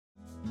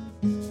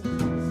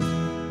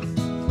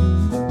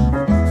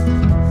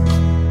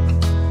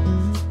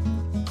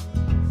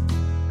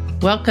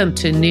Welcome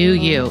to New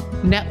You,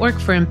 Network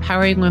for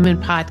Empowering Women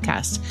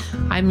podcast.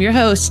 I'm your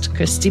host,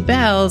 Christy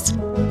Bells.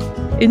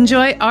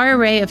 Enjoy our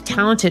array of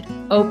talented,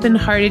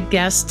 open-hearted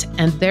guests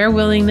and their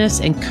willingness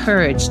and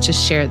courage to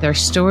share their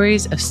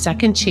stories of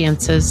second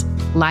chances,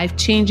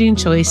 life-changing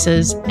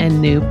choices,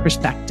 and new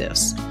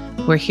perspectives.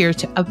 We're here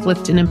to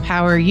uplift and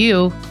empower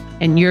you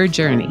and your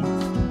journey.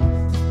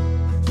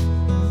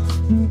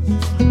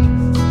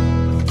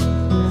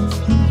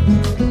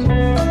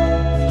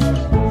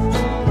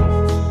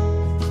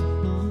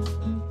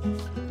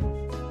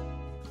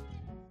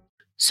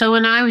 So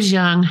when I was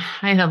young,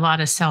 I had a lot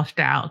of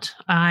self-doubt.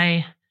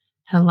 I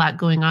had a lot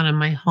going on in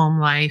my home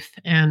life,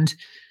 and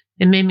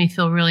it made me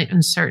feel really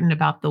uncertain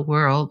about the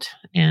world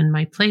and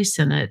my place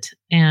in it.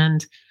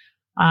 And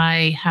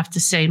I have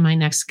to say, my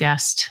next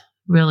guest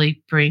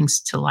really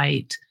brings to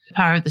light the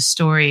power of the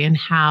story and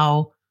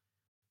how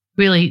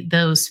really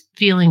those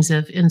feelings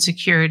of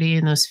insecurity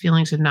and those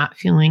feelings of not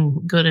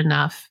feeling good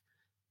enough,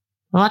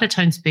 a lot of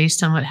times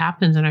based on what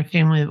happens in our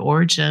family of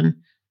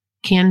origin,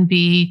 can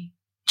be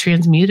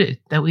transmuted,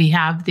 that we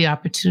have the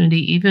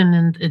opportunity, even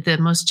in the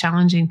most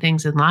challenging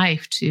things in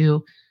life,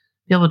 to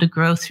be able to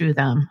grow through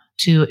them,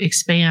 to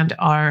expand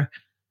our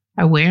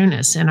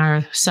awareness and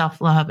our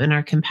self-love and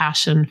our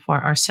compassion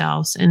for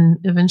ourselves and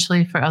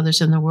eventually for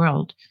others in the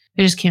world.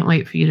 I just can't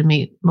wait for you to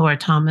meet Laura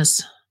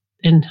Thomas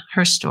and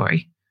her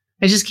story.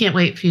 I just can't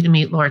wait for you to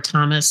meet Laura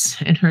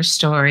Thomas and her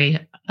story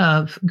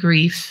of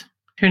grief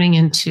turning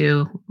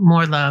into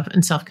more love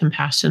and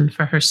self-compassion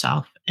for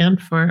herself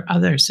and for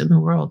others in the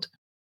world.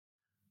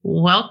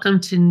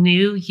 Welcome to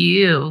New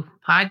You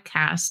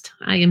podcast.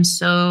 I am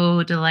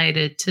so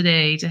delighted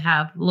today to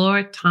have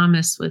Laura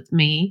Thomas with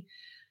me.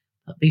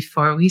 But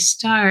before we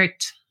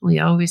start, we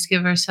always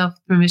give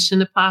ourselves permission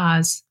to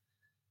pause.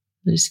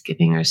 We're just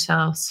giving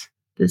ourselves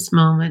this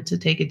moment to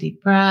take a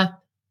deep breath.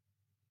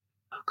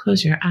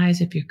 Close your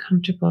eyes if you're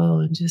comfortable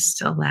and just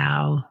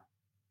allow.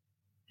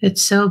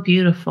 It's so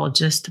beautiful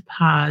just to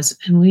pause.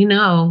 And we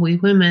know we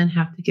women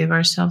have to give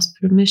ourselves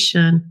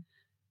permission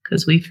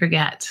because we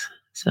forget.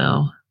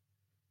 So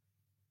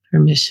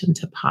permission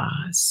to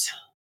pause.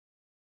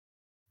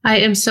 I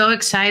am so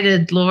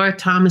excited. Laura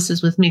Thomas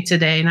is with me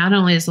today. Not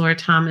only is Laura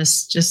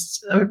Thomas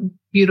just a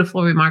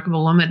beautiful,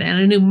 remarkable woman and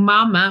a new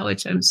mama,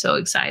 which I'm so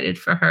excited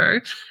for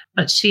her,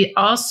 but she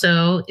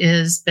also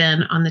has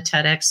been on the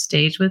TEDx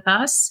stage with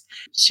us,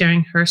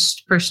 sharing her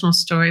personal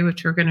story,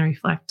 which we're going to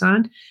reflect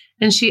on.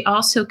 And she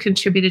also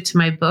contributed to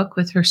my book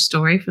with her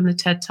story from the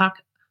TED Talk.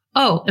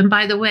 Oh, and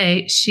by the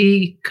way,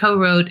 she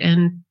co-wrote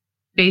and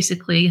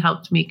basically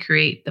helped me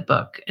create the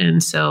book.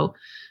 And so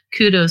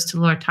kudos to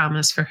Laura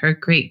Thomas for her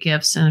great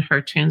gifts and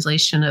her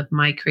translation of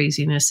my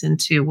craziness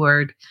into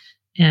word.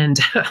 And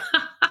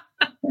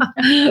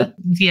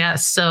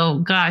yes, so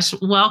gosh,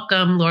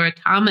 welcome, Laura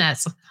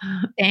Thomas.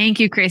 Thank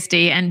you,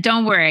 Christy. And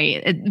don't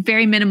worry,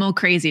 very minimal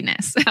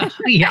craziness.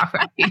 Yeah,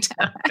 right.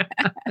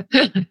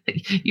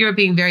 You're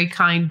being very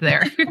kind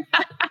there.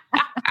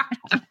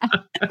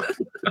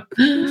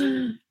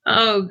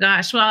 Oh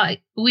gosh. Well,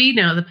 we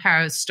know the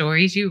power of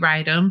stories. You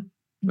write them,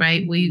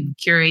 right? We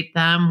curate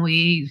them.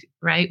 We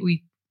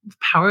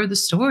power the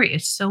story.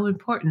 It's so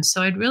important.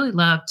 So I'd really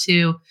love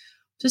to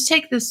just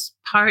take this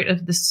part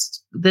of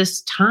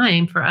this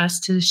time for us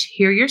to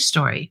hear your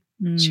story.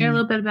 Share a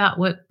little bit about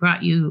what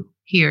brought you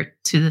here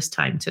to this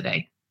time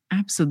today.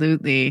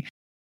 Absolutely.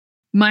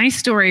 My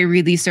story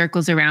really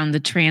circles around the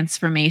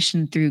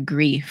transformation through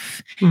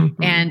grief.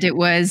 Mm-hmm. And it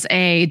was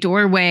a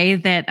doorway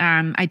that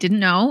I didn't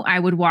know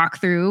I would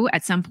walk through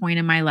at some point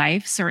in my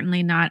life,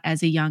 certainly not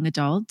as a young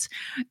adult.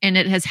 And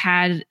it has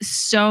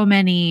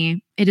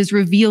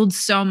revealed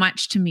so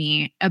much to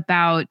me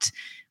about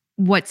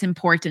what's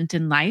important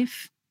in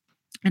life.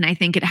 And I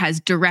think it has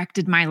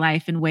directed my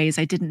life in ways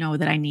I didn't know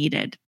that I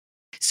needed.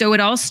 So it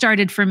all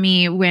started for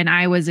me when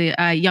I was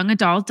a young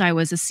adult. I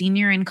was a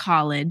senior in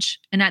college.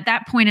 And at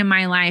that point in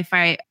my life,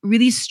 I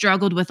really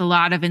struggled with a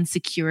lot of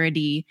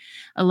insecurity,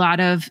 a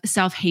lot of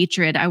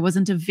self-hatred. I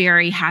wasn't a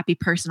very happy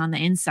person on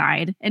the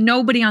inside, and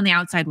nobody on the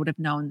outside would have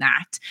known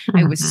that. Mm-hmm.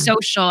 I was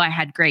social. I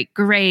had great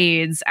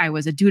grades. I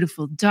was a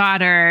dutiful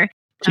daughter.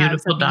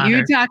 Beautiful daughter.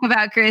 You talk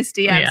about,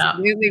 Christy.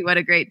 Absolutely. Yeah. What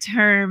a great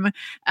term.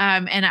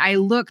 And I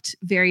looked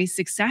very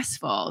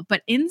successful,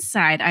 but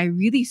inside I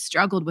really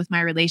struggled with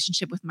my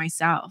relationship with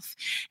myself.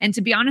 And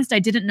to be honest, I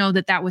didn't know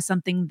that that was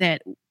something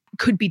that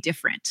could be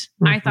different.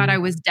 Mm-hmm. I thought I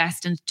was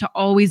destined to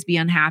always be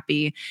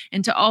unhappy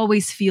and to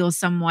always feel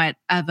somewhat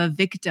of a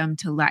victim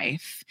to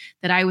life,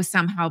 that I was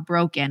somehow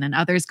broken and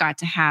others got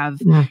to have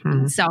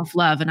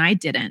self-love and I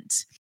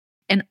didn't.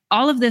 And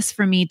all of this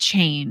for me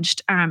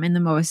changed in the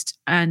most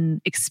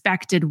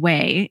unexpected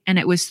way. And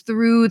it was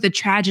through the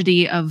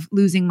tragedy of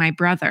losing my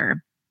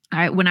brother.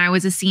 When I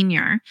was a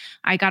senior,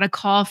 I got a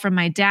call from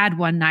my dad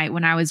one night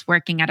when I was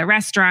working at a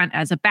restaurant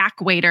as a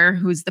back waiter,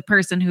 who's the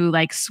person who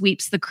like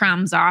sweeps the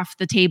crumbs off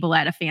the table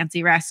at a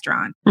fancy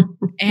restaurant.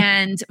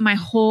 And my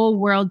whole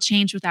world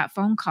changed with that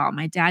phone call.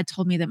 My dad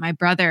told me that my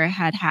brother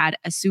had had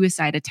a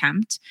suicide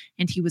attempt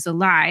and he was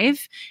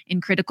alive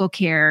in critical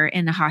care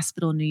in a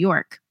hospital in New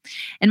York.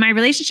 And my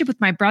relationship with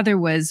my brother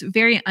was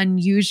very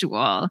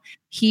unusual.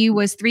 He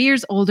was 3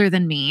 years older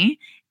than me.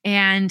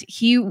 And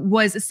he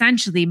was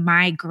essentially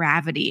my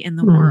gravity in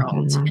the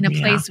world, in a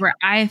place where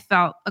I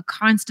felt a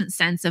constant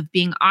sense of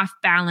being off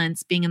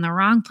balance, being in the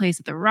wrong place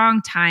at the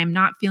wrong time,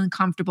 not feeling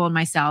comfortable in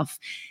myself.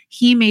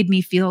 He made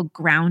me feel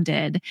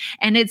grounded.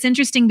 And it's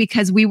interesting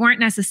because we weren't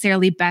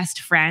necessarily best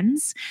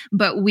friends,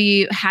 but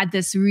we had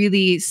this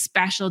really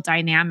special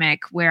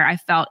dynamic where I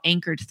felt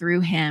anchored through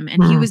him.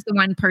 And he was the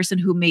one person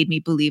who made me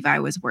believe I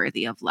was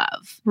worthy of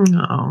love.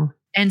 No.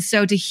 And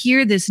so to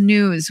hear this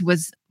news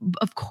was,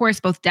 of course,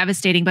 both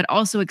devastating, but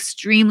also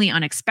extremely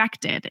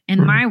unexpected.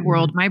 In my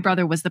world, my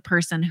brother was the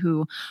person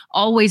who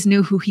always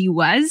knew who he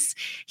was.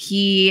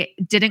 He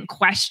didn't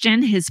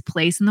question his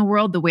place in the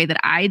world the way that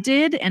I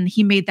did. And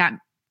he made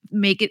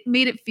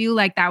it feel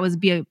like that was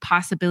be a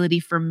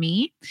possibility for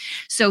me.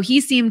 So he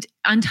seemed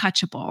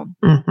untouchable.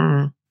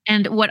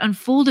 And what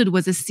unfolded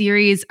was a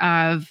series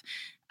of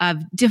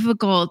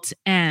difficult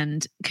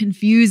and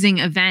confusing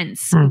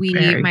events.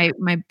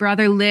 My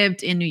brother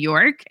lived in New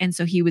York, and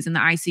so he was in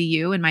the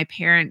ICU, and my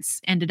parents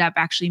ended up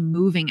actually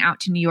moving out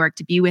to New York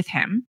to be with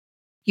him.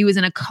 He was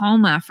in a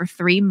coma for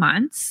 3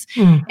 months.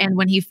 And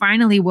when he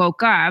finally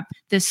woke up,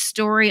 the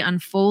story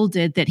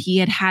unfolded that he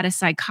had had a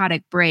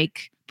psychotic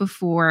break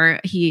before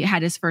he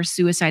had his first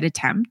suicide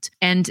attempt.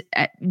 And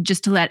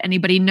just to let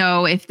anybody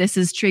know, if this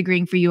is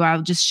triggering for you,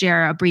 I'll just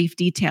share a brief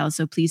detail.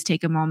 So please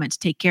take a moment to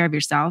take care of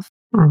yourself.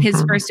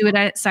 His first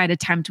suicide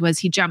attempt was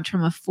he jumped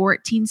from a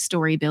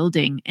 14-story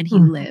building and he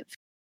lived.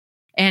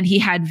 And he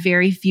had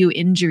very few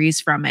injuries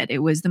from it. It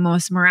was the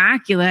most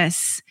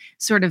miraculous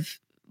sort of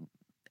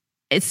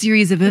a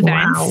series of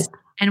events. Wow.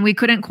 And we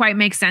couldn't quite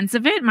make sense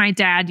of it. My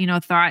dad,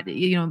 thought,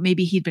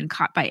 maybe he'd been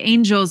caught by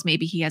angels.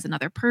 Maybe he has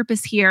another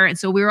purpose here. And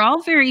so we were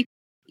all very,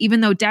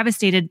 even though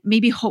devastated,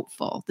 maybe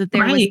hopeful that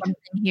there was something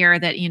here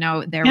that,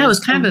 there was. Yeah, it was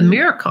kind of a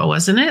miracle,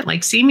 wasn't it?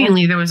 Like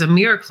seemingly there was a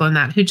miracle in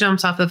that. Who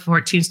jumps off a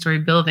 14-story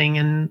building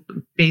and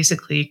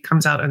basically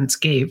comes out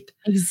unscathed?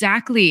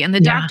 Exactly. And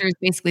the doctors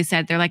basically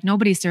said, they're like,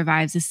 nobody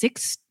survives a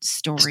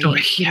 6-story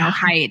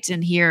height.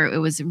 And here it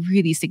was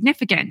really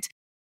significant.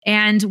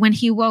 And when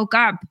he woke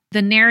up,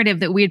 the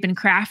narrative that we had been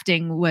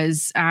crafting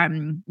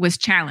was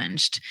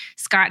challenged.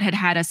 Scott had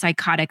had a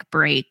psychotic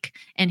break,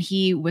 and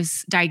he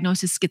was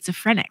diagnosed as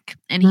schizophrenic,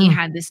 and he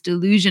had this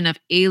delusion of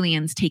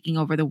aliens taking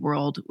over the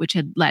world, which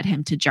had led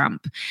him to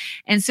jump.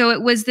 And so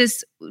it was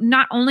this,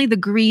 not only the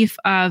grief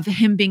of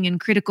him being in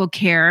critical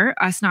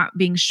care, us not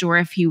being sure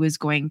if he was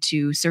going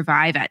to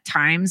survive at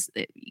times.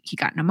 He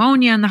got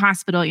pneumonia in the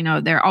hospital.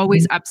 There are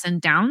always ups and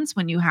downs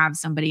when you have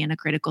somebody in a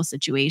critical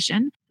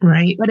situation.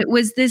 Right. But it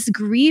was this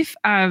grief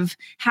of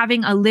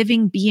having a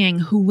living being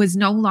who was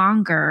no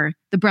longer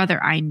the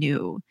brother I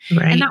knew.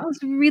 Right. And that was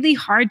really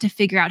hard to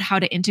figure out how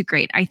to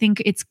integrate. I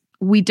think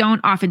we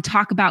don't often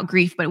talk about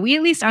grief, but we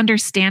at least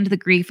understand the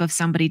grief of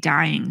somebody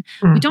dying.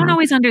 We don't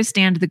always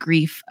understand the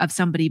grief of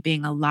somebody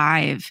being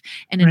alive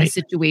and in a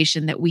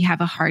situation that we have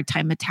a hard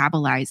time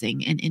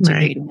metabolizing and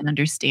integrating and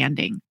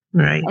understanding.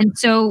 Right. And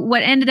so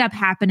what ended up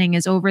happening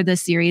is over the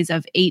series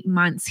of 8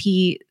 months,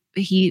 he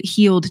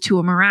healed to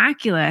a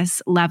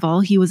miraculous level.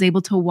 He was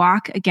able to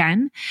walk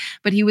again,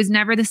 but he was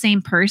never the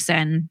same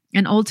person.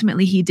 And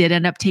ultimately, he did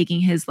end up taking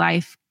his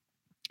life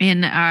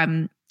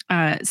in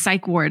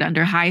psych ward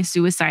under high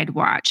suicide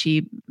watch.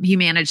 He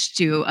managed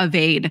to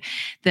evade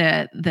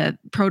the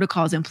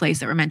protocols in place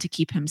that were meant to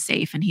keep him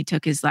safe, and he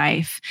took his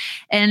life.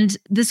 And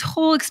this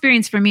whole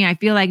experience for me, I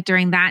feel like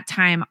during that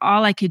time,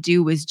 all I could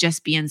do was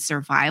just be in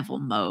survival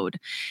mode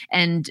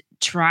and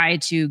try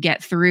to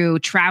get through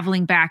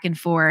traveling back and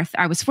forth.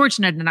 I was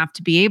fortunate enough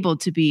to be able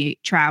to be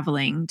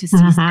traveling to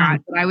see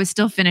Scott, but I was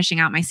still finishing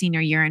out my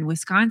senior year in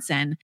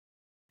Wisconsin.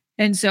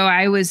 And so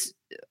I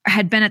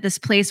had been at this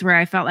place where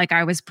I felt like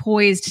I was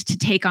poised to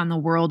take on the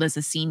world as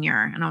a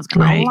senior, and I was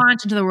going to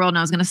launch into the world, and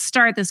I was going to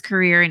start this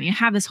career, and you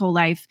have this whole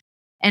life,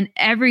 and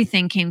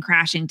everything came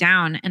crashing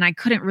down, and I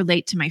couldn't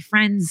relate to my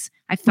friends.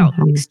 I felt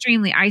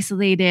extremely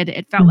isolated.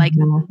 It felt like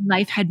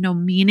life had no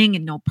meaning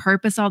and no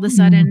purpose all of a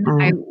sudden.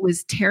 I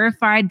was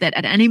terrified that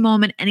at any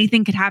moment,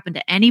 anything could happen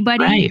to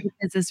anybody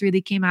because this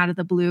really came out of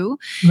the blue.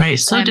 Right.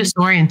 So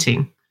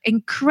disorienting.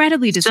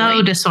 Incredibly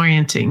disorienting. So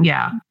disorienting.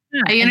 Yeah.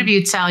 I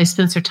interviewed Sally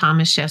Spencer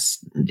Thomas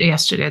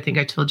yesterday. I think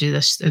I told you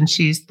this, and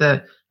she's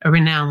a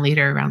renowned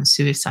leader around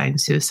suicide and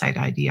suicide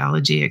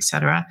ideology, et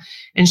cetera.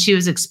 And she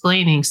was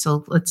explaining.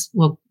 So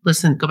we'll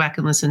listen. Go back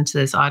and listen to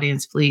this,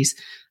 audience, please.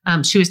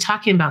 She was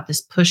talking about this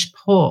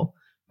push-pull,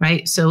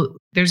 right? So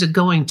there's a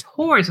going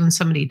towards when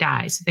somebody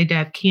dies. If they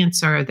have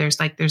cancer, there's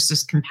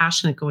this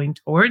compassionate going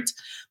towards.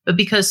 But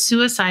because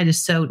suicide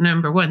is so,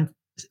 number one,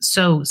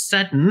 so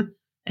sudden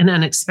and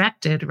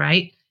unexpected,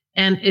 right?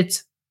 And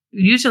it's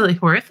usually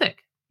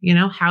horrific.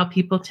 how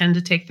people tend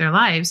to take their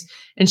lives.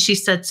 And she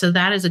said, so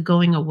that is a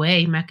going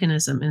away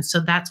mechanism. And so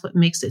that's what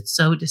makes it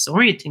so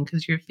disorienting,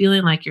 because you're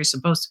feeling like you're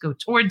supposed to go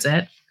towards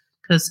it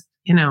because,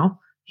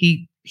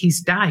 he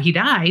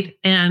died.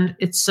 And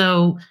it's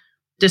so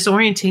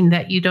disorienting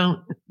that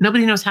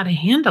nobody knows how to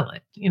handle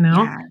it,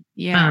 Yeah.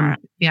 Yeah.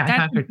 Yeah.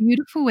 That's a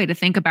beautiful way to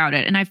think about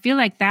it. And I feel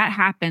like that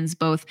happens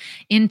both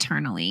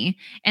internally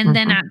and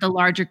then at the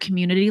larger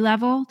community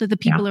level, that the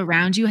people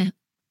around you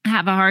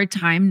have a hard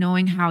time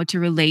knowing how to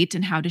relate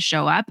and how to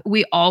show up.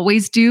 We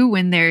always do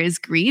when there is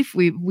grief.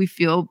 We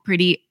feel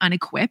pretty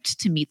unequipped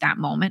to meet that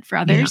moment for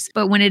others.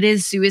 But when it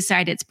is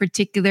suicide, it's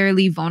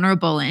particularly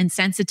vulnerable and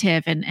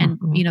sensitive. And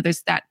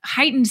there's that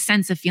heightened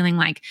sense of feeling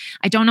like,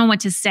 I don't know what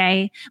to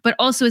say. But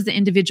also as the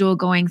individual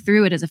going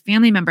through it as a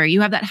family member,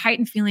 you have that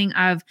heightened feeling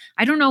of,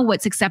 I don't know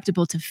what's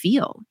acceptable to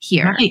feel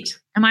here. Right.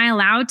 Am I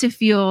allowed to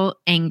feel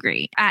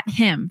angry at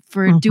him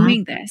for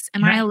doing this?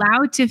 Am I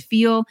allowed to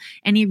feel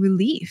any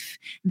relief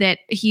that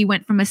he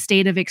went from a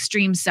state of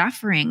extreme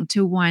suffering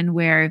to one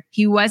where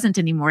he wasn't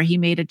anymore? He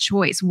made a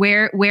choice.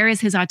 Where is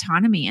his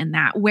autonomy in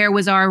that? Where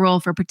was our role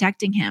for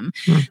protecting him?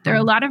 There are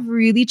a lot of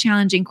really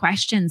challenging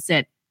questions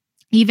that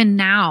even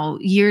now,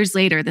 years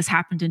later, this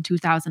happened in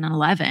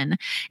 2011,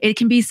 it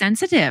can be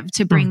sensitive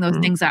to bring those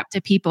things up to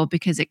people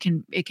because it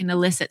can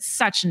elicit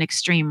such an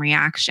extreme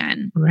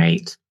reaction.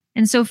 Right.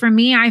 And so for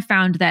me, I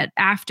found that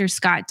after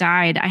Scott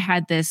died, I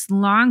had this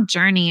long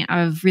journey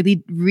of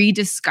really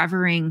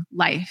rediscovering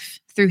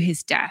life through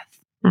his death.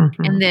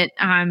 And that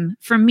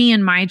for me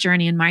and my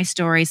journey and my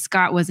story,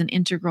 Scott was an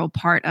integral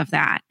part of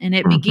that. And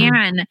it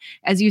began,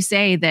 as you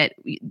say, that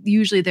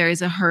usually there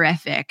is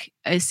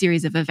a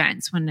series of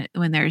events when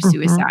there's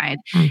suicide.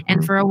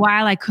 And for a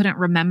while, I couldn't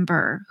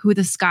remember who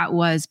the Scott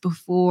was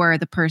before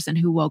the person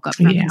who woke up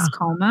from his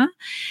coma.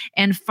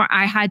 And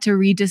I had to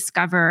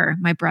rediscover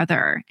my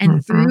brother.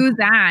 And through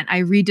that, I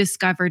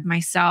rediscovered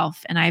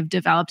myself. And I've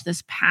developed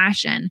this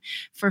passion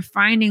for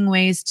finding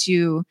ways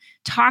to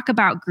talk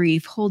about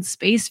grief, hold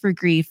space for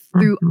grief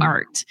through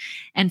art.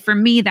 And for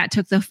me, that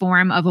took the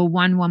form of a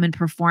one-woman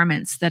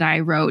performance that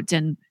I wrote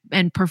and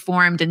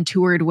performed and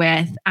toured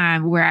with,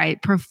 where I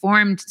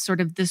performed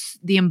sort of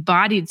the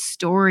embodied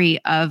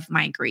story of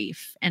my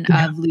grief and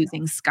of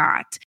losing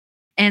Scott.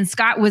 And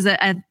Scott was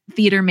a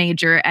theater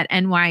major at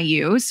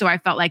NYU. So I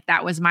felt like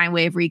that was my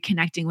way of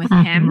reconnecting with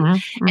him.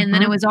 And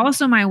then it was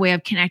also my way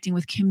of connecting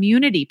with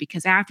community,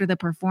 because after the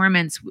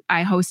performance,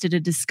 I hosted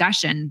a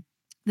discussion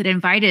that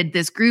invited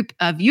this group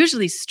of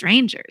usually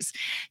strangers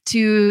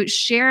to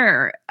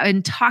share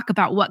and talk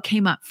about what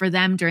came up for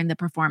them during the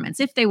performance,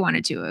 if they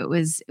wanted to. It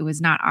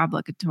was not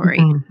obligatory.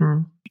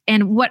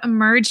 And what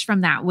emerged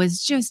from that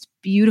was just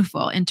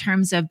beautiful in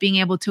terms of being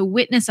able to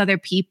witness other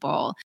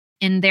people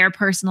in their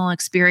personal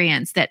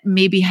experience that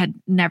maybe had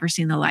never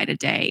seen the light of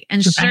day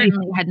and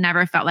certainly had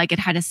never felt like it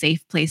had a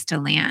safe place to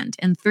land.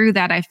 And through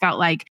that, I felt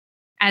like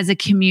as a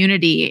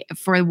community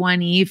for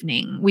one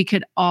evening, we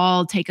could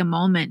all take a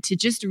moment to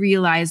just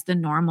realize the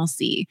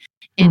normalcy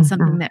in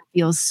something that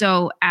feels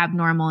so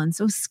abnormal and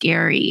so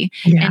scary,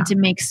 and to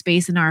make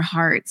space in our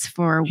hearts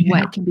for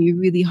what can be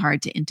really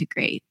hard to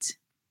integrate.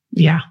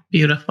 Yeah,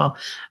 beautiful.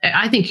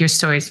 I think your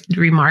story is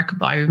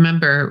remarkable. I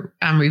remember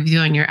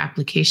reviewing your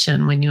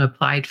application when you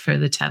applied for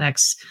the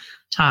TEDx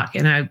talk,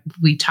 and I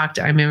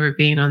remember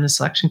being on the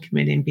selection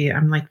committee and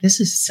I'm like,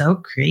 this is so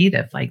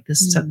creative. Like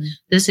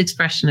this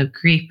expression of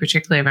grief,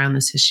 particularly around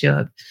this issue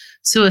of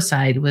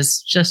suicide,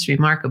 was just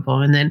remarkable.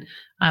 And then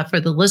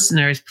for the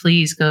listeners,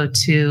 please go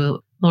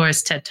to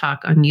Laura's TED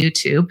Talk on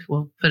YouTube.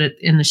 We'll put it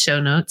in the show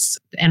notes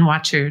and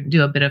watch her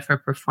do a bit of her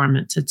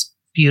performance. It's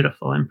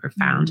beautiful and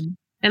profound.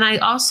 And I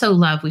also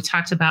love, we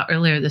talked about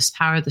earlier, this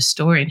power of the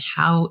story and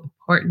how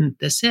important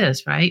this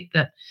is, right?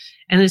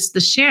 And it's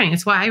the sharing.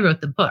 It's why I wrote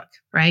the book,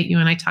 right? You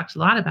and I talked a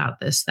lot about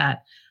this,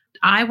 that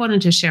I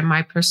wanted to share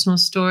my personal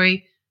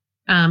story,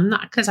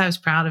 not because I was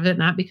proud of it,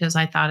 not because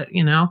I thought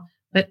it,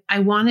 but I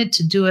wanted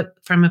to do it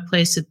from a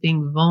place of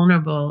being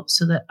vulnerable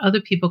so that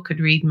other people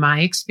could read my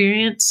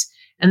experience.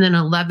 And then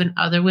 11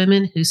 other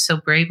women who so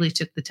bravely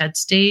took the TED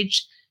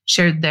stage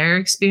shared their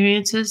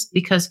experiences.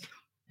 Because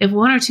if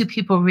one or two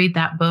people read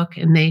that book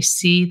and they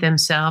see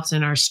themselves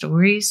in our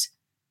stories,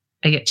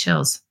 I get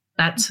chills.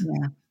 That's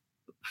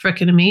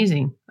freaking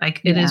amazing.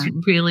 Like it is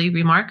really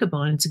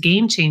remarkable, and it's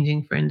game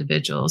changing for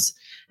individuals.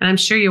 And I'm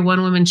sure your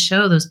one woman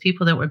show, those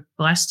people that were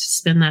blessed to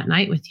spend that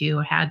night with you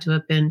had to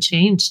have been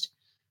changed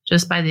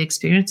just by the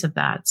experience of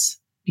that. It's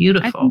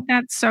beautiful. I think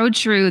that's so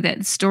true,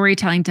 that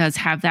storytelling does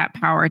have that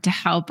power to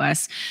help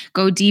us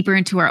go deeper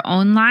into our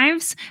own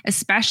lives,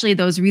 especially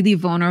those really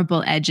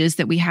vulnerable edges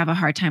that we have a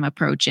hard time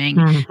approaching.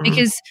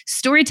 Because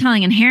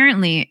storytelling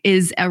inherently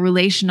is a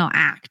relational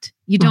act.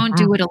 You don't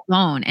do it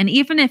alone. And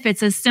even if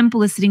it's as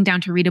simple as sitting down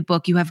to read a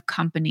book, you have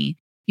company.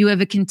 You have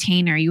a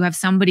container. You have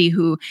somebody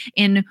who,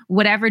 in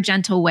whatever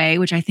gentle way,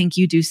 which I think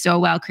you do so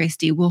well,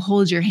 Christy, will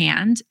hold your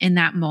hand in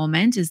that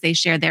moment as they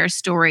share their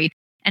story.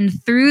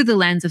 And through the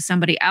lens of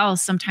somebody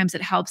else, sometimes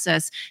it helps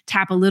us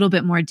tap a little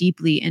bit more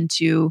deeply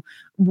into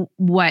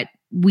what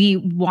we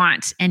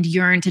want and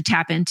yearn to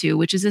tap into,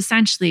 which is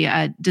essentially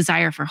a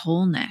desire for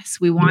wholeness.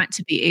 We want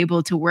to be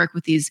able to work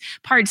with these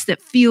parts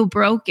that feel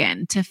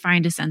broken to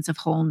find a sense of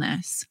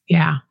wholeness.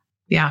 Yeah.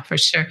 Yeah, for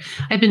sure.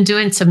 I've been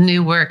doing some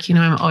new work.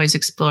 I'm always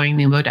exploring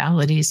new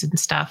modalities and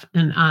stuff.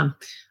 And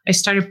I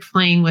started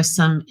playing with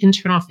some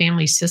internal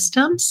family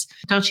systems.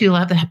 Don't you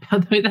love that?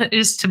 That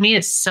is, to me,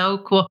 it's so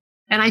cool.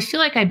 And I feel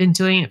like I've been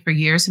doing it for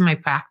years in my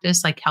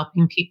practice, like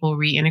helping people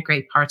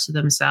reintegrate parts of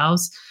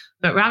themselves.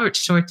 But Robert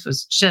Schwartz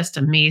was just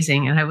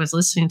amazing. And I was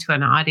listening to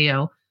an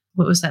audio.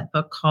 What was that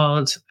book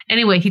called?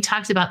 Anyway, he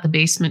talks about the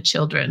basement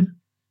children,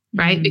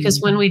 right?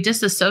 Because when we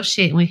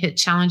disassociate and we hit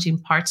challenging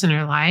parts in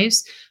our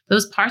lives,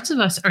 those parts of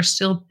us are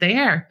still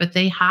there, but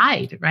they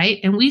hide,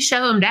 right? And we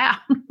shut them down.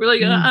 We're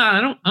like,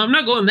 I'm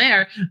not going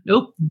there.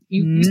 Nope.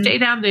 You stay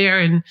down there.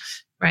 And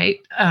right.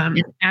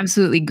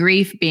 Absolutely.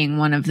 Grief being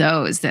one of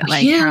those that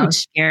like, huge. How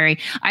scary.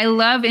 I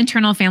love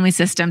internal family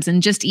systems,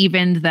 and just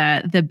even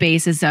the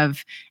basis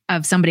of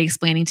somebody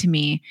explaining to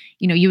me,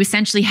 you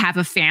essentially have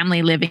a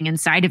family living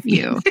inside of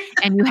you,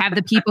 and you have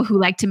the people who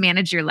like to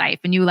manage your life,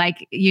 and you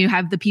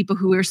have the people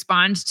who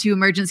respond to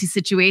emergency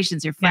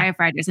situations, your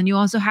firefighters, and you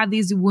also have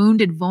these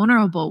wounded,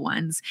 vulnerable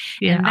ones.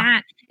 Yeah. And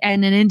that, at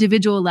an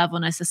individual level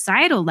and a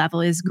societal level,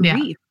 is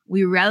grief. Yeah.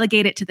 We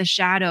relegate it to the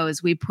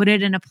shadows. We put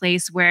it in a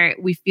place where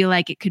we feel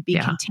like it could be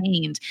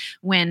contained,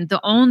 when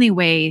the only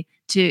way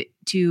to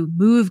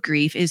move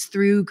grief is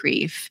through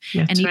grief.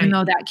 That's even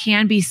though that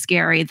can be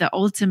scary, the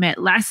ultimate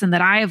lesson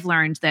that I have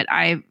learned that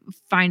I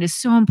find is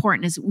so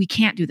important is we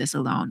can't do this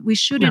alone. We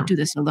shouldn't do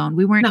this alone.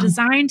 We weren't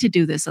designed to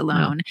do this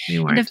alone.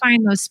 And to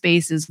find those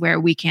spaces where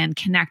we can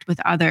connect with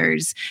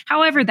others,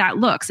 however that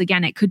looks.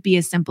 Again, it could be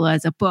as simple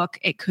as a book.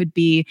 It could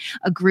be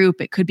a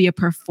group. It could be a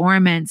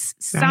performance.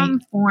 Some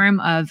form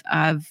of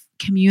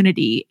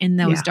community in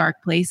those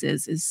dark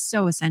places is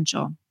so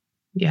essential.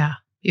 Yeah.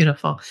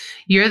 Beautiful.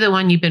 You're the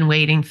One You've Been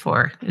Waiting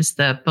For is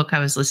the book I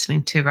was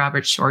listening to,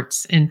 Robert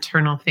Schwartz,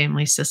 Internal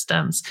Family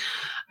Systems.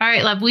 All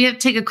right, love, we have to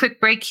take a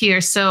quick break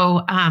here.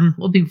 So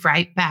we'll be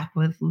right back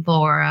with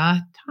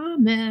Laura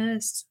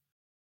Thomas.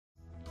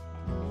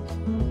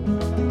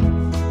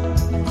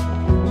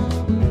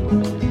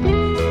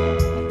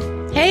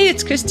 Hey,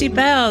 it's Christy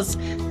Bells.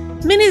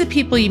 Many of the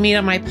people you meet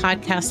on my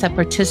podcast have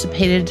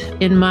participated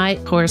in my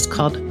course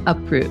called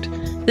Uproot.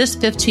 This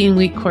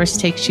 15-week course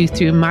takes you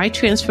through my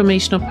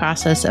transformational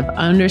process of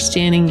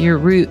understanding your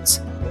roots,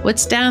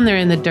 what's down there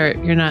in the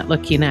dirt you're not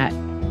looking at,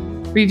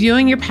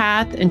 reviewing your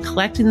path, and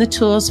collecting the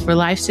tools for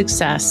life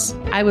success.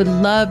 I would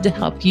love to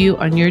help you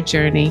on your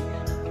journey.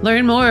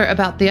 Learn more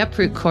about the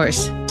Uproot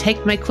course,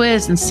 take my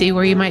quiz and see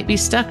where you might be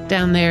stuck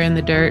down there in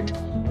the dirt,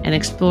 and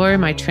explore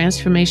my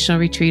transformational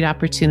retreat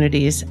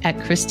opportunities at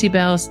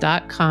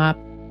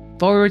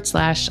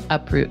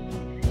christybells.com/uproot.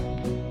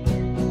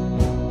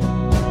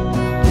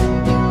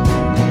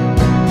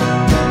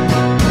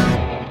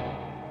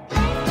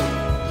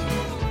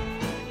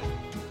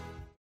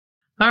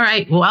 All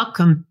right,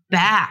 welcome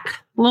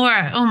back.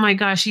 Laura, oh my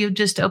gosh, you've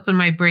just opened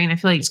my brain. I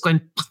feel like it's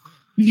going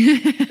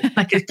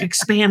like it's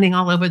expanding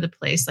all over the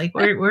place. Like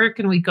where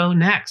can we go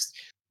next?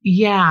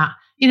 Yeah.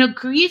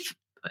 Grief,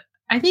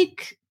 I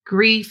think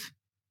grief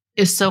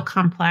is so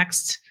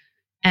complex,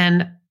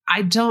 and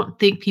I don't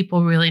think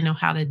people really know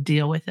how to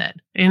deal with it.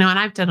 And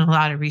I've done a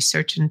lot of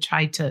research and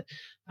tried to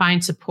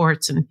find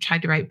supports and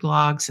tried to write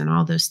blogs and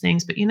all those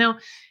things. But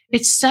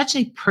it's such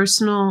a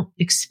personal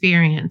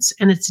experience,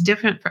 and it's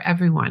different for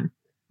everyone.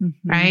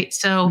 Right.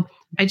 So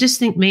I just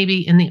think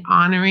maybe in the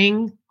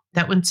honoring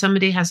that when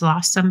somebody has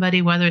lost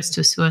somebody, whether it's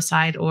to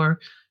suicide or,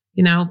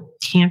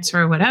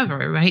 cancer or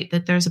whatever, right,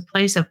 that there's a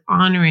place of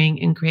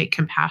honoring and great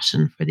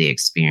compassion for the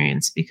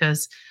experience,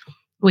 because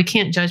we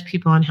can't judge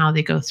people on how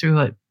they go through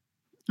it.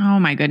 Oh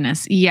my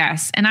goodness.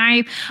 Yes. And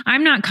I'm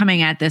not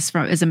coming at this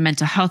as a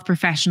mental health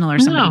professional or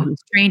somebody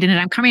who's trained in it.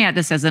 I'm coming at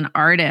this as an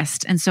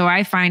artist. And so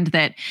I find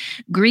that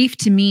grief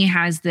to me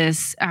has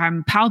this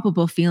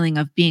palpable feeling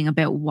of being a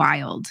bit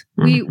wild.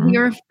 We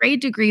are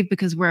afraid to grieve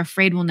because we're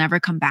afraid we'll never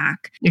come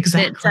back.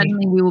 Exactly. That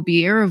suddenly we will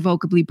be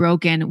irrevocably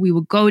broken. We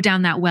will go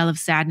down that well of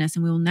sadness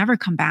and we will never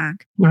come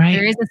back. Right.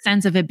 There is a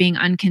sense of it being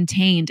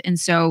uncontained. And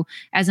so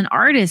as an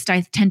artist,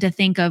 I tend to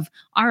think of,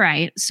 all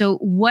right, so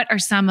what are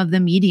some of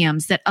the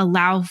mediums that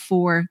allow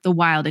for the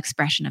wild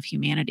expression of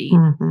humanity?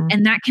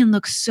 And that can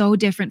look so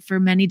different for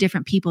many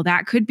different people.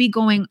 That could be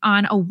going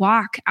on a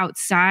walk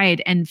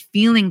outside and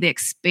feeling the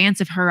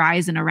expansive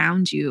horizon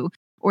around you,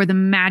 or the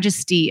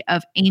majesty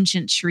of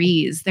ancient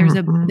trees. There's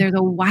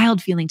a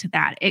wild feeling to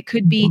that. It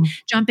could be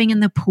jumping in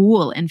the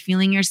pool and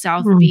feeling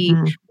yourself be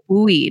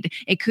buoyed.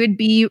 It could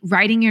be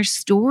writing your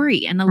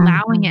story and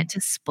allowing it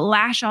to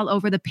splash all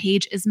over the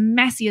page as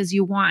messy as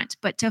you want,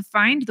 but to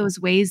find those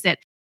ways that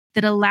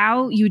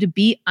allow you to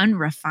be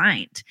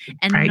unrefined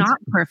and not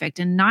perfect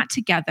and not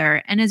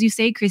together. And as you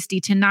say,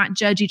 Christy, to not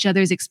judge each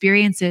other's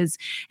experiences.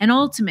 And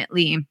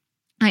ultimately,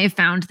 I have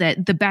found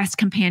that the best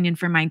companion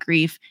for my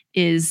grief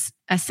is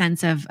a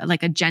sense of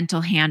like a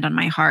gentle hand on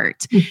my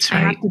heart. I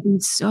have to be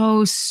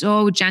so,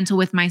 so gentle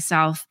with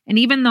myself. And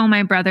even though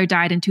my brother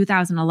died in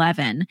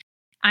 2011,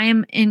 I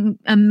am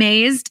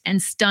amazed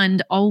and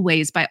stunned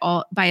always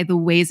by the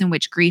ways in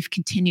which grief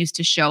continues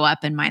to show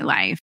up in my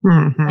life.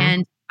 Mm-hmm.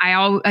 And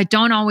I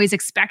don't always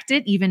expect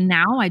it. Even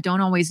now, I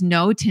don't always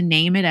know to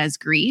name it as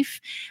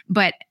grief.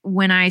 But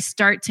when I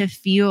start to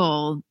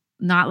feel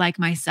not like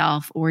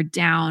myself or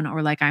down,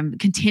 or like I'm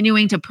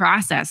continuing to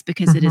process,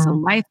 because it is a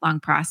lifelong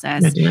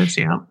process. It is,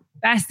 yeah.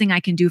 Best thing I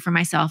can do for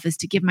myself is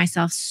to give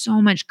myself so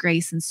much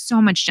grace and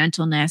so much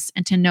gentleness,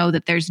 and to know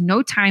that there's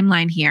no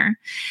timeline here.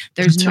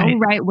 There's That's no right.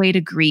 right way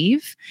to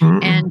grieve.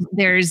 And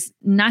there's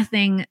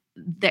nothing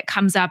that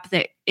comes up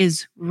that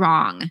is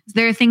wrong.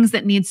 There are things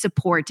that need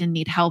support and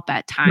need help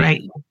at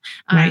times.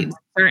 Right.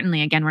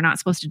 Certainly, again, we're not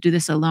supposed to do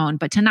this alone,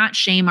 but to not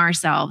shame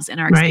ourselves in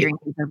our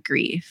experiences of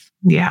grief.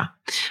 Yeah.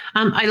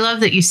 I love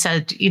that you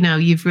said,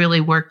 you've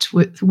really worked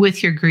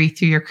with your grief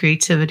through your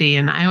creativity.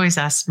 And I always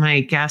ask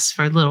my guests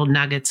for little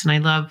nuggets. And I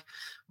love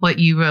what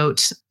you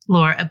wrote,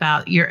 Laura,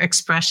 about your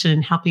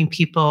expression, helping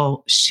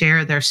people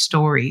share their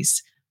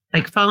stories,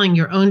 like following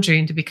your own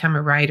dream to become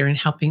a writer and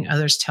helping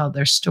others tell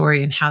their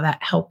story, and how that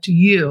helped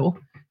you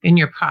in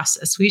your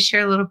process. Will you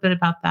share a little bit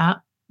about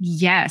that?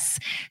 Yes.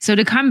 So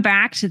to come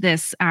back to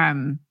this,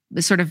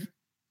 the sort of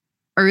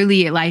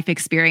early life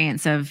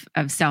experience of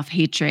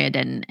self-hatred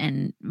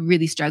and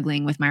really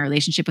struggling with my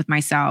relationship with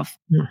myself,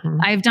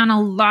 I've done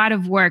a lot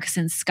of work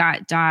since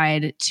Scott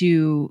died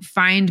to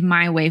find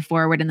my way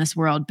forward in this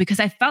world, because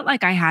I felt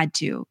like I had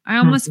to. I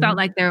almost felt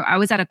like I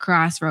was at a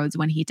crossroads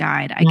when he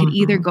died. I could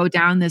either go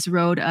down this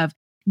road of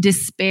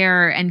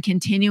despair and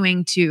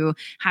continuing to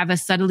have a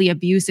subtly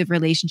abusive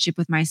relationship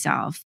with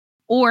myself,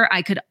 or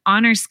I could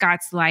honor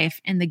Scott's life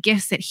and the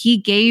gifts that he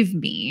gave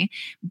me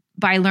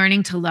by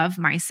learning to love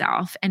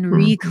myself and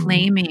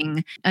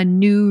reclaiming a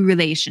new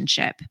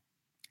relationship.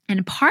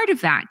 And part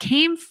of that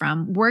came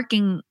from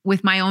working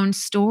with my own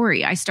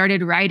story. I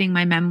started writing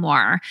my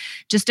memoir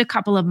just a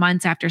couple of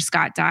months after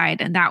Scott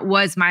died. And that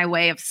was my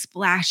way of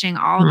splashing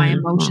all my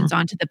emotions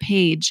onto the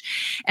page.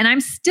 And I'm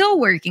still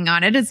working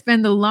on it. It's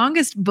been the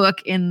longest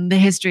book in the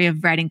history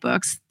of writing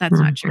books. That's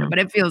not true, but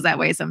it feels that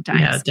way sometimes.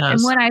 Yeah, it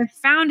does. And what I've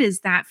found is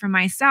that for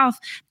myself,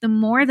 the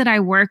more that I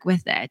work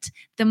with it,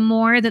 the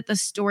more that the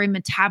story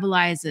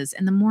metabolizes,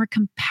 and the more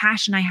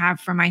compassion I have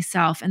for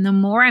myself, and the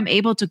more I'm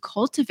able to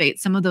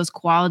cultivate some of those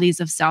qualities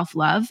of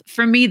self-love.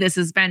 For me, this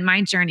has been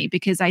my journey,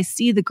 because I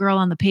see the girl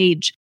on the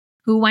page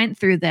who went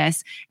through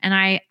this, and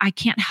I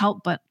can't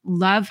help but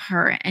love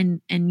her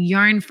and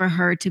yearn for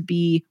her to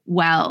be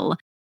well.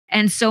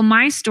 And so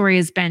my story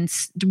has been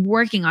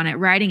working on it,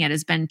 writing it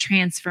has been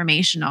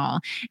transformational.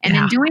 And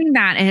in doing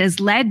that, it has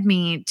led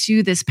me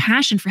to this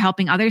passion for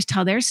helping others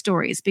tell their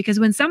stories. Because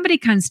when somebody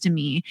comes to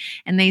me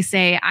and they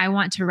say, I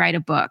want to write a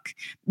book,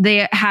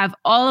 they have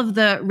all of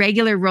the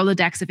regular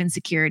Rolodex of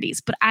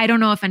insecurities, but I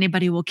don't know if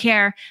anybody will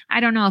care. I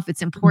don't know if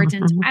it's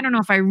important. I don't know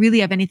if I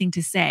really have anything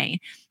to say.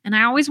 And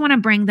I always want to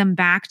bring them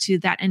back to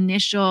that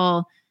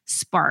initial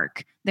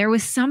spark. There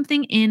was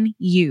something in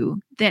you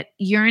that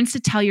yearns to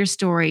tell your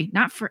story,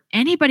 not for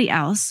anybody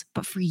else,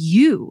 but for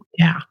you.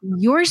 Yeah.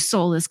 Your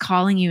soul is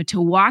calling you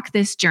to walk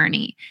this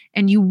journey,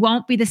 and you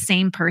won't be the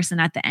same person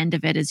at the end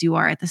of it as you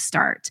are at the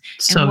start.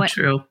 So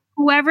true.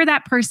 Whoever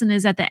that person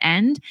is at the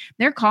end,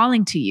 they're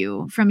calling to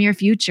you from your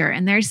future,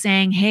 and they're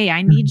saying, hey,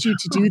 I need you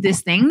to do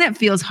this thing that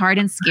feels hard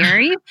and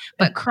scary,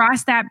 but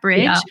cross that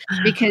bridge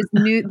because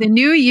the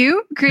new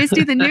you,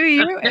 Christy, the new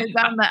you is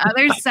on the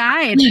other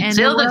side. And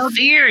feel the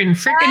fear and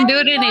freaking do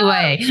it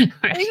anyway.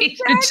 Right?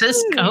 Exactly.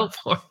 Just go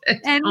for it.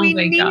 And we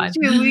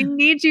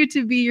need you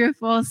to be your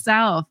full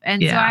self.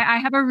 And so I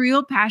have a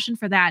real passion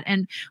for that.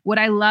 And what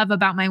I love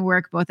about my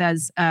work, both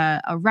as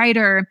a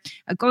writer,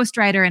 a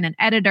ghostwriter, and an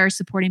editor,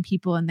 supporting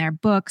people in their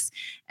books,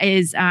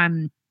 is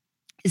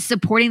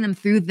supporting them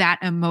through that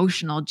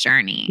emotional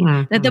journey.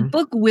 That the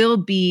book will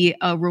be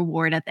a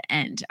reward at the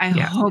end. I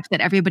hope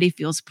that everybody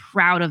feels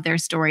proud of their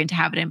story and to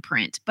have it in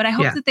print. But I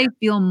hope that they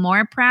feel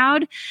more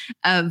proud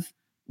of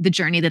the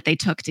journey that they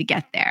took to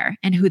get there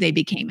and who they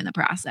became in the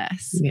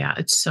process. Yeah,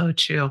 it's so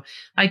true.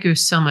 I grew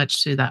so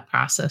much through that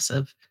process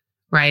of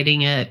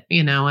writing it,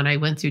 and I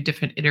went through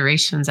different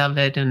iterations of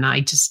it. And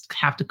I just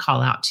have to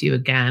call out to you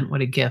again,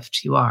 what a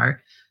gift you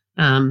are.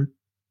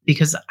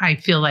 Because I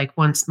feel like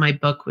once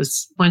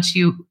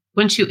you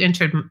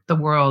entered the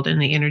world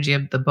and the energy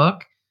of the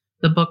book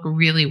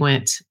really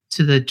went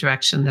to the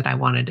direction that I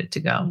wanted it to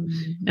go.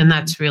 And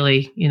that's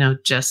really,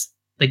 just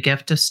the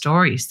gift of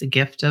stories, the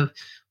gift of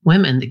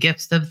women, the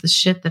gifts of the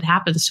shit that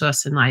happens to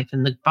us in life,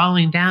 and the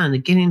falling down and the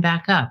getting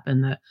back up,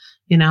 and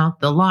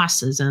the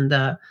losses and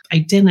the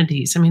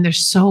identities. I mean,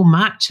 there's so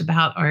much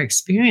about our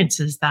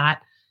experiences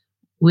that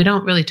we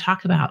don't really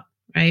talk about,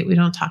 right? We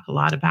don't talk a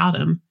lot about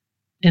them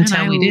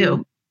until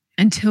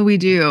we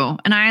do.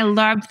 And I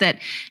loved that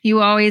you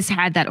always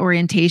had that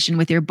orientation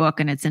with your book,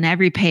 and it's in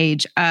every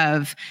page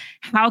of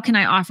how can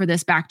I offer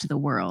this back to the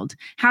world?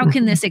 How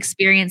can this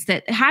experience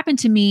that happened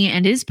to me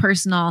and is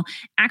personal,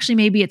 actually,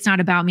 maybe it's not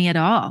about me at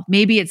all.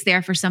 Maybe it's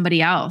there for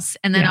somebody else.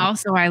 And then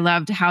also I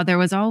loved how there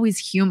was always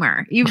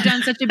humor. You've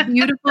done such a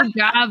beautiful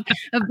job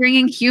of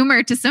bringing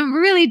humor to some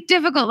really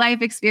difficult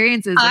life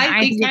experiences.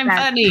 I think I'm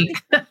funny.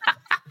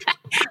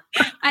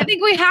 I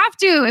think we have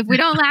to. If we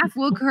don't laugh,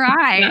 we'll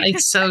cry. Yeah,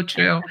 it's so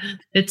true.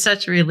 It's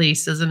such a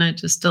release, isn't it?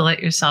 Just to let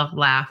yourself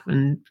laugh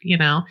and,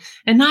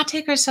 and not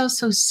take ourselves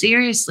so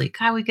seriously.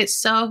 God, we get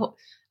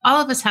all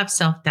of us have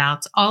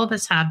self-doubts. All of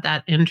us have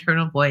that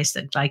internal voice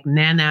that like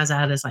nanas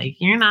at us, like,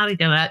 you're not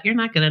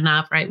good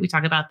enough, right? We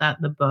talk about that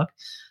in the book.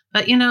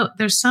 But,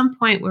 there's some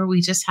point where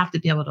we just have to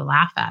be able to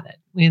laugh at it,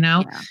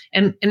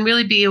 and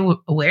really be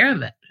aware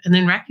of it. And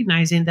then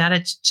recognizing that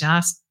it's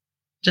just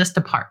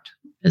a part,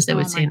 as they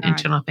would say in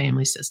internal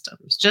family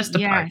systems, just a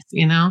part,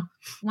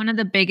 One of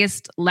the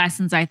biggest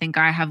lessons I think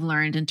I have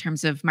learned in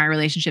terms of my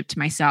relationship to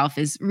myself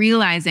is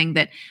realizing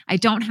that I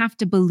don't have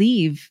to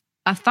believe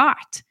a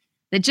thought,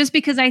 that just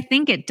because I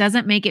think it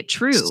doesn't make it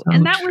true. So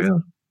and that true.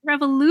 was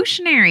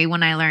revolutionary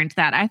when I learned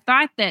that. I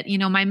thought that,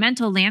 my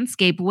mental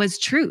landscape was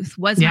truth,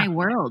 was my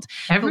world.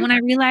 But when I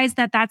realized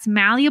that that's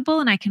malleable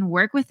and I can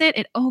work with it,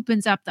 it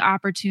opens up the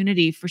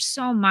opportunity for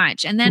so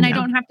much. And then I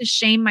don't have to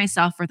shame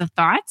myself for the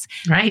thoughts.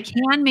 Right.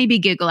 I can maybe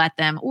giggle at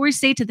them or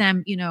say to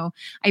them,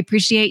 I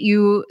appreciate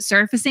you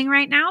surfacing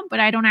right now, but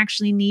I don't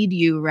actually need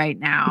you right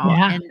now.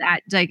 Yeah. And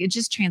that it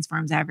just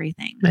transforms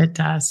everything. It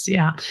does.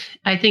 Yeah.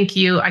 I think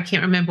I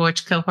can't remember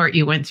which cohort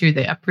you went through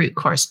the Uproot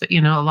course, but a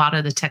lot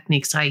of the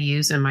techniques I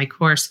use in my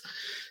course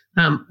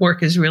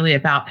work is really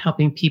about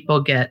helping people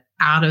get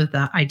out of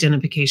the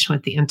identification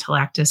with the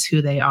intellect as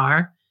who they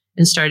are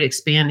and start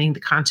expanding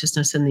the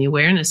consciousness and the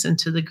awareness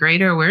into the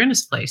greater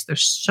awareness place.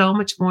 There's so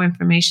much more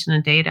information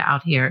and data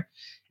out here.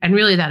 And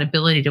really that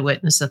ability to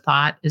witness a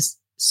thought is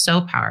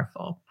so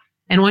powerful.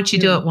 And once you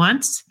do it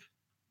once,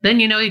 then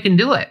you can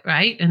do it,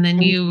 right? And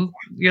then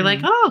you're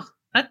like, oh,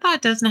 that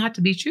thought doesn't have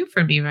to be true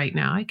for me right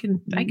now. I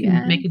can make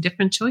a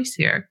different choice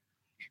here.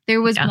 There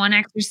was one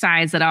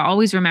exercise that I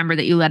always remember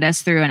that you led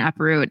us through in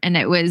Uproot. And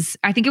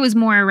I think it was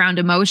more around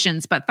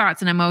emotions, but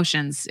thoughts and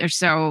emotions are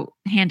so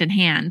hand in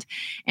hand.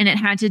 And it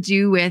had to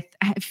do with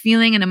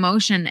feeling an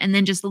emotion and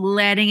then just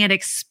letting it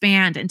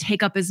expand and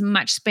take up as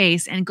much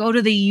space and go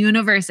to the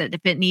universe if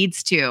it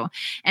needs to,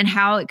 and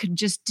how it could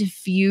just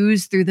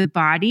diffuse through the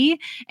body.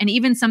 And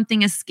even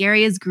something as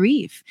scary as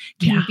grief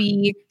can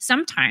be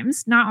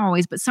sometimes, not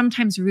always, but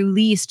sometimes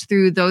released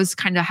through those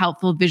kind of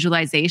helpful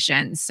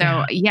visualizations.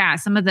 So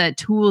some of the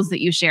tools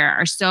that you share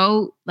are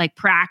so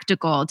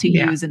practical to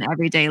use in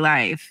everyday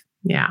life.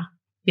 Yeah.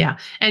 Yeah.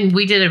 And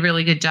we did a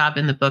really good job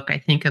in the book, I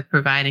think, of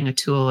providing a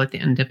tool at the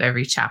end of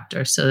every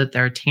chapter so that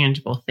there are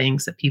tangible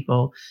things that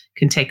people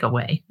can take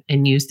away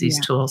and use these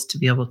tools to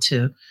be able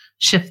to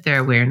shift their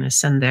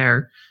awareness and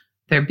their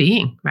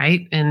being,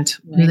 right? And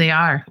who they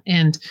are,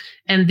 and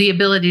the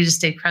ability to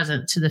stay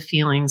present to the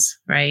feelings,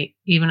 right?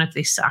 Even if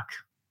they suck,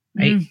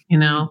 right?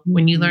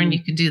 When you learn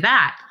you can do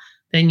that,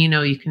 then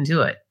you can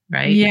do it,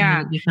 right? Yeah.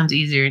 And it becomes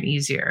easier and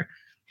easier.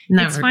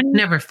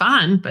 Never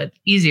fun, but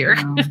easier.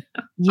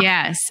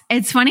 Yes.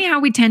 It's funny how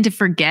we tend to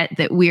forget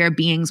that we are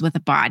beings with a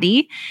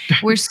body.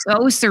 We're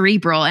so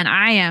cerebral, and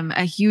I am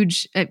a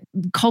huge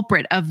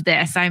culprit of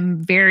this.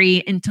 I'm very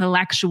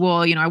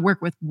intellectual. I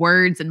work with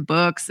words and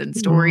books and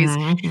stories,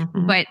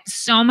 but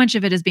so much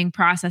of it is being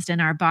processed in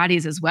our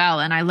bodies as well.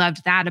 And I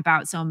loved that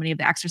about so many of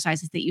the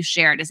exercises that you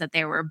shared, is that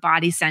they were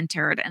body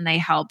centered and they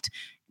helped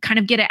kind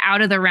of get it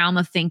out of the realm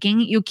of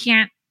thinking.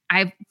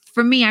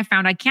 For me, I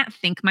found I can't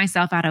think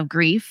myself out of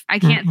grief. I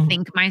can't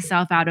think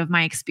myself out of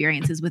my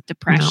experiences with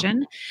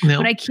depression,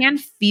 but I can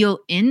feel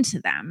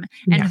into them.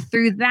 And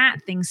through that,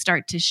 things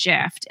start to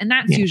shift. And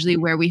that's usually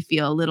where we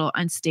feel a little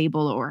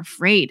unstable or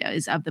afraid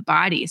is of the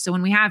body. So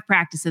when we have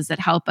practices that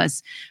help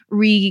us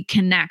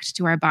reconnect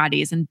to our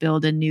bodies and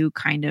build a new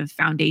kind of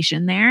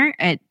foundation there,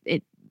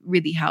 it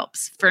really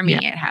helps. For me,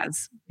 it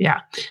has. Yeah.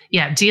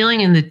 Yeah.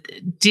 Dealing in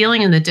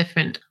the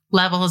different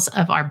levels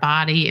of our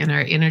body and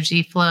our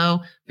energy flow,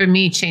 for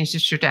me, changed the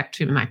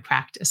trajectory of my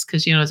practice.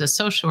 Because, as a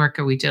social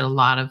worker, we did a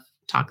lot of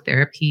talk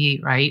therapy,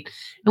 right?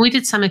 And we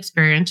did some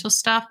experiential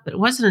stuff, but it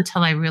wasn't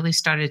until I really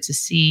started to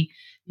see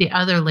the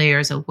other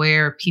layers of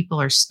where people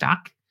are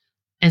stuck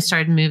and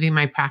started moving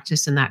my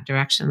practice in that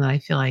direction that I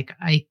feel like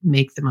I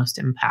make the most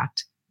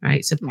impact,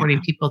 right?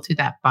 Supporting people through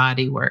that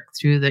body work,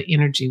 through the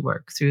energy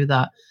work,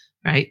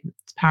 right?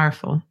 It's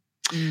powerful.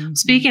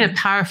 Speaking of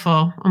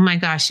powerful, oh my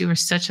gosh, you were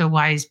such a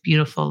wise,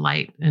 beautiful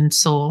light and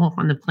soul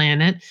on the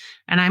planet.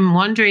 And I'm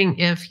wondering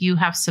if you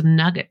have some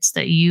nuggets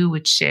that you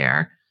would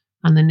share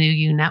on the New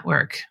You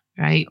Network,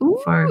 right? Ooh.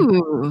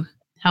 For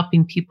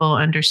helping people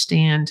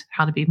understand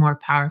how to be more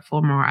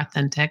powerful, more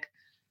authentic.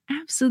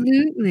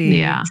 Absolutely.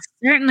 Yeah.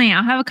 Certainly.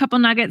 I'll have a couple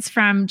nuggets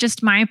from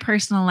just my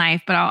personal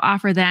life, but I'll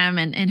offer them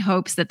in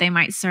hopes that they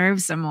might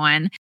serve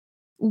someone.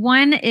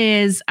 One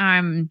is,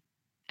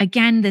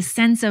 again, the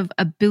sense of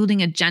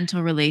building a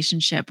gentle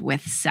relationship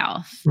with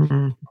self.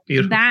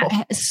 Beautiful.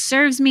 That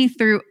serves me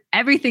through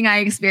everything I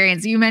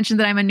experience. You mentioned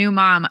that I'm a new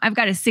mom. I've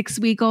got a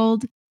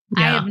 6-week-old.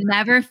 I Yeah. have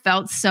never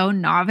felt so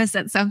novice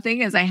at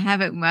something as I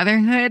have at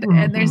motherhood.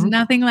 And there's Mhm.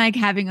 nothing like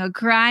having a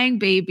crying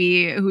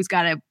baby who's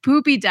got a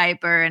poopy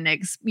diaper and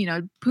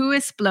poo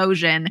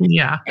explosion,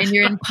 Yeah. and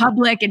you're in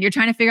public and you're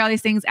trying to figure all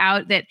these things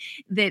out, that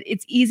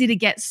it's easy to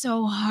get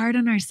so hard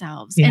on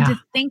ourselves and Yeah. to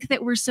think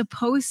that we're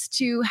supposed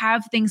to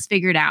have things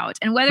figured out.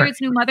 And whether Right.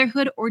 it's new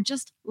motherhood or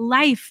just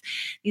life,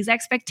 these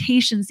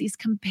expectations, these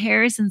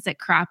comparisons that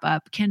crop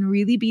up can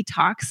really be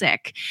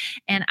toxic.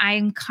 And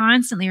I'm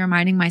constantly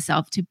reminding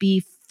myself to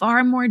be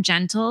far more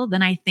gentle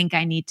than I think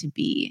I need to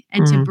be,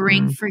 and to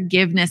bring Mhm.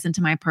 forgiveness into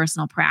my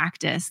personal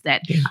practice.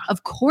 That, Yeah.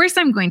 of course,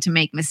 I'm going to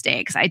make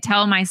mistakes. I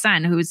tell my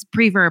son, who's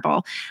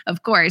pre-verbal,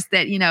 of course,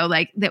 that,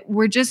 that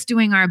we're just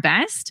doing our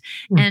best.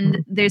 And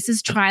Mhm. there's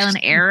this trial and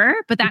error,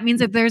 but that means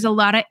that there's a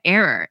lot of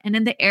error. And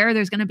in the error,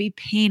 there's going to be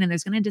pain and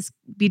there's going to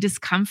be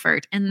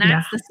discomfort. And Yeah.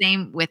 that's the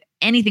same with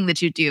anything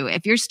that you do.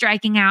 If you're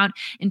striking out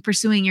in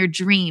pursuing your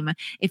dream,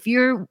 if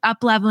you're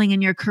up leveling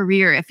in your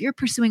career, if you're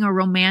pursuing a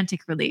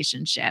romantic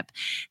relationship,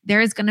 there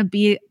is going to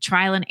be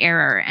trial and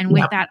error. And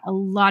with Yep. that, a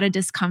lot of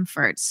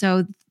discomfort.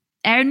 So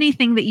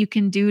anything that you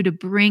can do to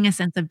bring a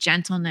sense of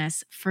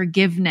gentleness,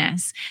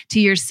 forgiveness to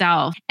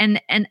yourself.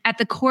 And at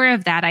the core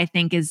of that, I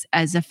think, is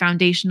as a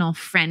foundational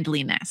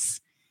friendliness.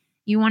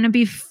 You want to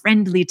be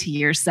friendly to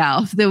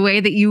yourself the way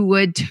that you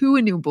would to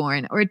a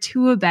newborn or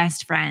to a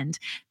best friend,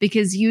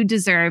 because you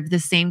deserve the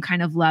same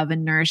kind of love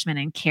and nourishment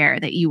and care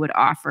that you would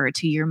offer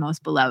to your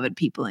most beloved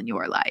people in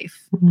your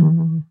life.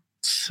 Mhm.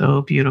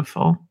 So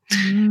beautiful.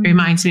 Mm.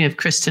 Reminds me of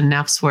Kristen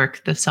Neff's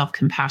work, the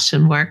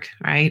self-compassion work,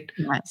 right?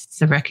 Yes.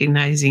 The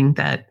recognizing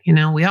that,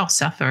 we all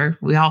suffer,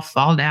 we all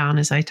fall down,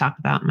 as I talk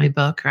about in my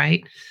book,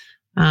 right?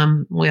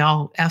 We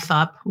all F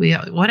up,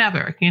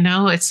 whatever,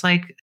 it's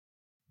like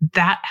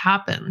that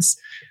happens.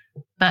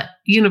 But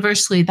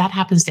universally, that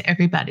happens to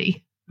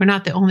everybody. We're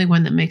not the only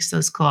one that makes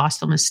those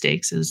colossal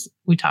mistakes, as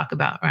we talk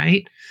about,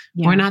 right?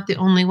 Yeah. We're not the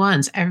only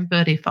ones.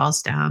 Everybody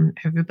falls down,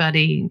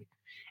 everybody.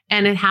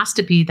 And it has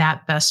to be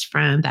that best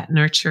friend, that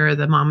nurturer,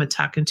 the mama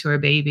talking to her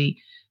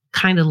baby,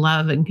 kind of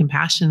love and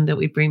compassion that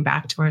we bring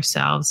back to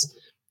ourselves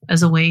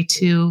as a way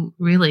to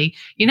really,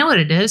 you know what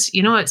it is?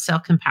 You know what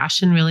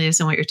self-compassion really is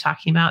and what you're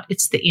talking about?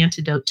 It's the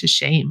antidote to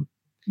shame,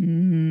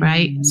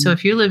 right? So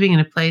if you're living in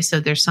a place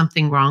of there's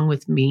something wrong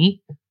with me,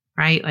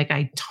 right? Like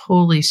I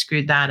totally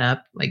screwed that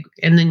up. Like,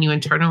 and then you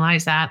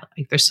internalize that,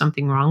 like there's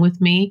something wrong with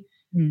me,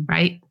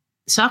 right?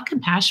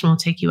 Self-compassion will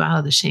take you out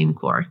of the shame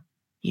core.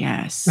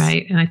 Yes.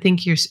 Right. And I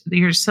think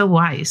you're so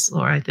wise,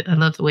 Laura. I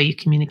love the way you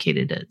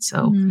communicated it.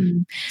 So,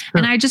 And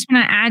I just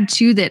want to add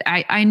too that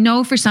I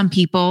know for some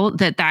people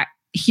that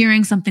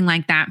hearing something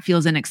like that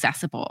feels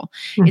inaccessible.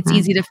 It's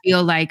easy to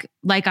feel like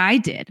I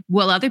did.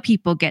 Well, other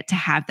people get to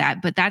have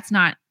that, but that's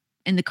not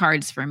in the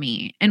cards for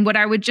me. And what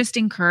I would just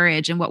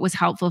encourage, and what was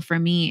helpful for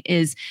me,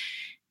 is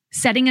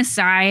setting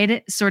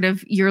aside sort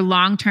of your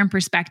long-term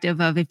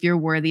perspective of if you're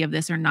worthy of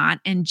this or not,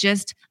 and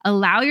just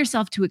allow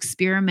yourself to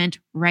experiment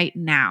right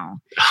now.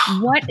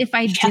 What if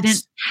I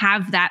didn't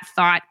have that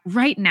thought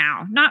right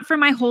now? Not for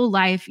my whole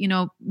life.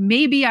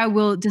 Maybe I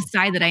will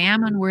decide that I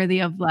am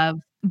unworthy of love,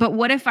 but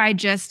what if I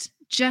just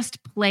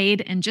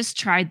played and just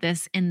tried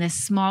this in this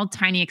small,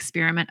 tiny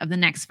experiment of the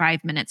next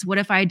 5 minutes? What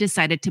if I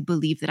decided to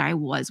believe that I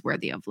was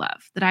worthy of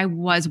love, that I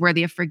was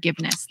worthy of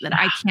forgiveness, that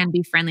I can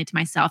be friendly to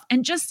myself,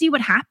 and just see what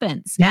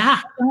happens?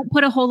 Yeah. Don't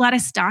put a whole lot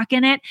of stock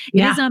in it.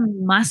 It is a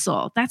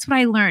muscle. That's what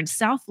I learned.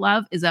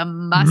 Self-love is a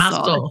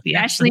muscle.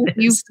 Yes, especially if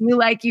you feel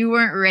like you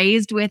weren't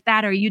raised with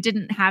that, or you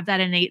didn't have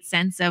that innate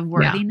sense of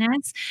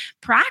worthiness.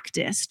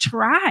 Practice,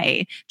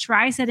 try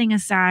setting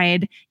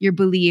aside your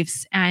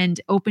beliefs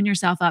and open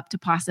yourself up to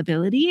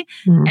possibility.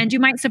 And you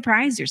might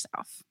surprise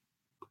yourself.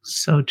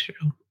 So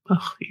true.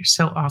 Oh, you're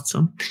so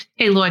awesome.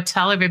 Hey, Laura,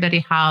 tell everybody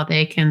how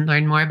they can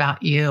learn more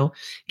about you,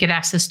 get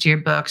access to your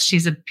books.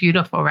 She's a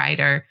beautiful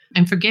writer.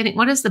 I'm forgetting,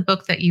 what is the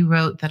book that you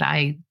wrote that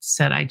I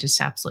said I just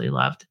absolutely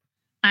loved?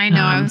 I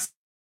know. I was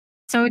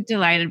so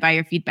delighted by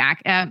your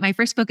feedback. My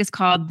first book is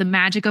called The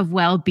Magic of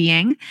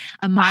Well-Being,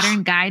 A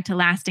Modern Guide to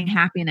Lasting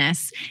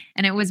Happiness.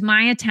 And it was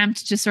my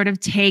attempt to sort of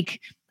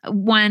take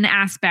one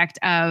aspect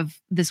of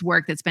this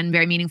work that's been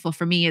very meaningful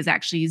for me is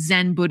actually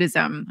Zen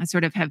Buddhism. I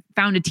sort of have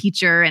found a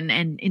teacher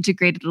and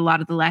integrated a lot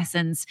of the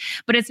lessons,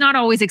 but it's not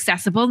always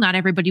accessible. Not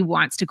everybody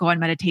wants to go on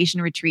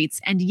meditation retreats,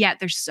 and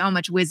yet there's so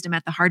much wisdom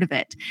at the heart of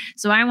it.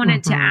 So I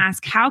wanted to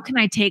ask, how can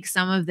I take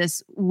some of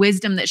this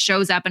wisdom that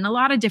shows up in a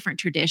lot of different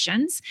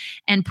traditions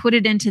and put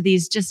it into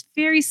these just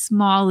very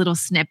small little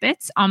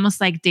snippets, almost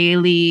like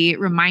daily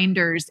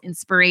reminders,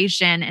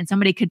 inspiration, and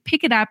somebody could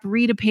pick it up,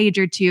 read a page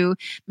or two,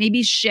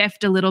 maybe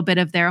shift a little bit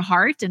of their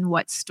heart and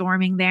what's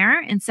storming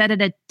there, and set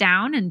it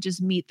down and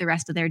just meet the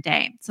rest of their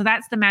day. So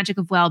that's The Magic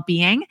of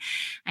Well-Being.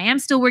 I am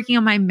still working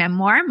on my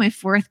memoir, my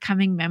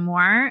forthcoming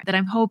memoir that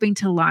I'm hoping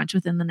to launch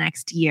within the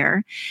next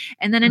year.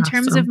 And then in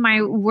terms of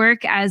my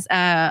work as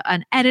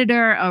an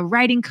editor, a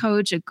writing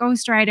coach, a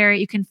ghostwriter,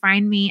 you can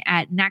find me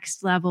at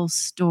Next Level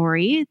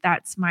Story.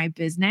 That's my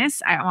business.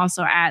 I'm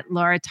also at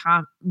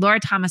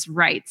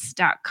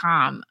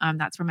laurathomaswrites.com.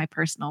 That's where my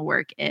personal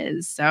work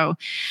is. So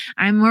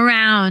I'm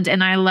around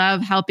and I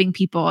love helping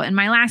people. And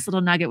my last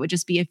little nugget would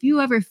just be, if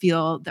you ever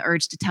feel the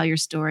urge to tell your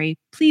story,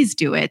 please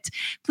do it.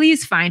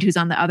 Please find who's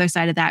on the other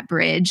side of that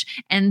bridge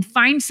and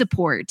find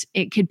support.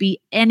 It could be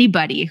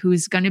anybody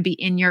who's going to be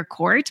in your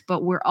court,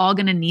 but we're all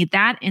going to need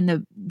that in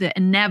the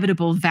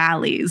inevitable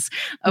valleys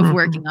of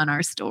working on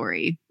our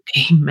story.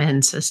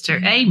 Amen,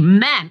 sister.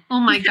 Amen. Oh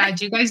my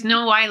God. You guys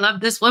know why I love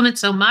this woman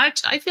so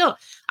much. I feel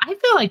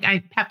like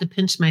I have to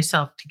pinch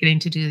myself to getting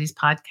to do these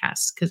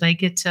podcasts because I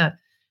get to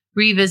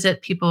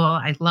revisit people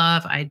I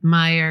love, I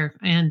admire,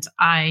 and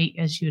I,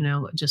 as you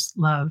know, just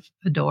love,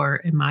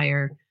 adore,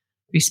 admire,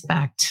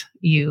 respect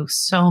you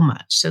so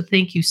much. So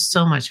thank you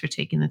so much for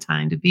taking the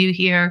time to be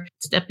here,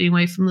 stepping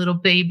away from little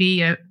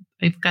baby.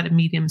 I've got to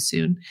meet him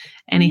soon.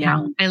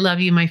 Anyhow, I love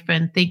you, my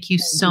friend. Thank you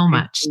so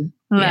much.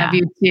 Love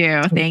you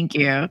too. Thank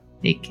you.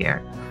 Take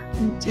care.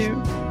 You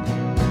too.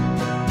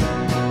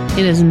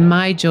 It is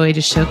my joy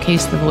to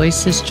showcase the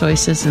voices,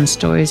 choices, and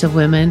stories of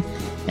women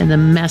and the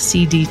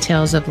messy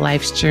details of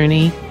life's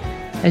journey.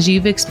 As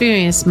you've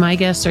experienced, my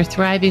guests are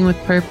thriving with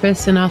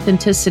purpose and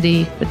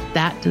authenticity, but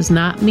that does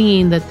not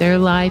mean that their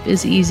life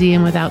is easy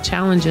and without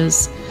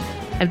challenges.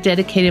 I've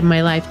dedicated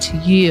my life to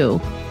you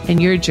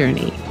and your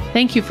journey.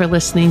 Thank you for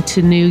listening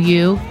to New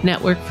You,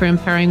 Network for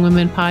Empowering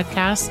Women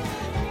podcast.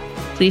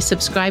 Please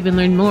subscribe and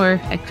learn more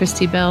at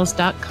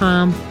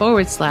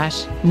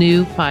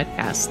christybells.com/new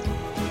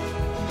podcast.